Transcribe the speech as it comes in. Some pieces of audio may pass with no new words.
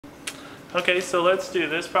Okay, so let's do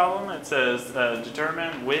this problem. It says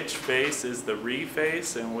determine which face is the re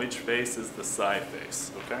face and which face is the psi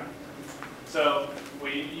face, okay? So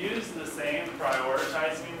we use the same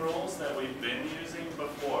prioritizing rules that we've been using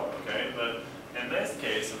before, okay? But in this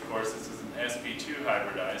case, of course, this is an sp2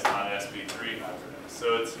 hybridized, not sp3 hybridized.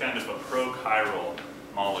 So it's kind of a prochiral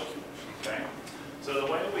molecule, okay? So the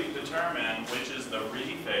way we determine which is the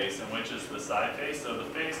re face and which is the psi face, so the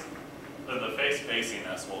face facing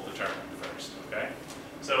us will determine first, okay?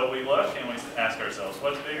 So we look and we ask ourselves,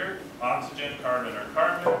 what's bigger, oxygen, carbon, or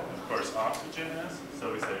carbon? Of course, oxygen is.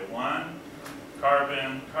 So we say 1,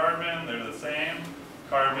 carbon, carbon, they're the same.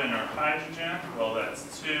 Carbon or hydrogen, well,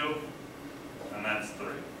 that's 2, and that's 3,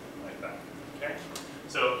 like that, okay?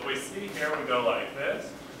 So if we see here, we go like this,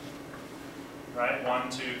 right? 1,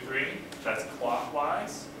 2, 3, that's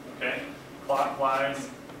clockwise, okay? Clockwise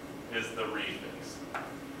is the re face.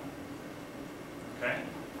 Okay?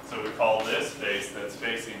 So we call this face that's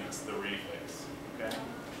facing us the re face. Okay?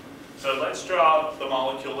 So let's draw the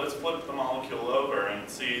molecule, let's flip the molecule over and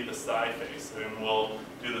see the psi face, and we'll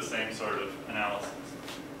do the same sort of analysis.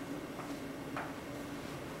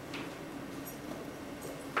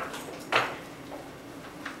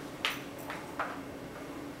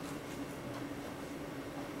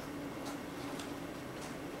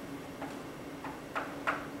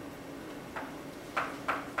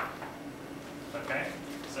 Okay,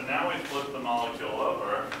 so now we flip the molecule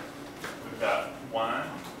over. We've got 1,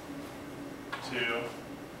 2,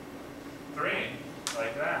 3,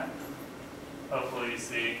 like that. Hopefully you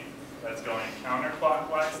see that's going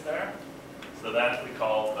counterclockwise there. So that we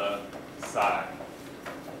call the psi.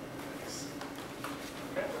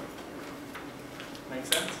 Okay, make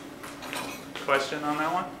sense? Question on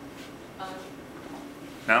that one?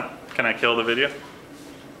 No? Can I kill the video?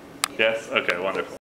 Yes? Okay, wonderful.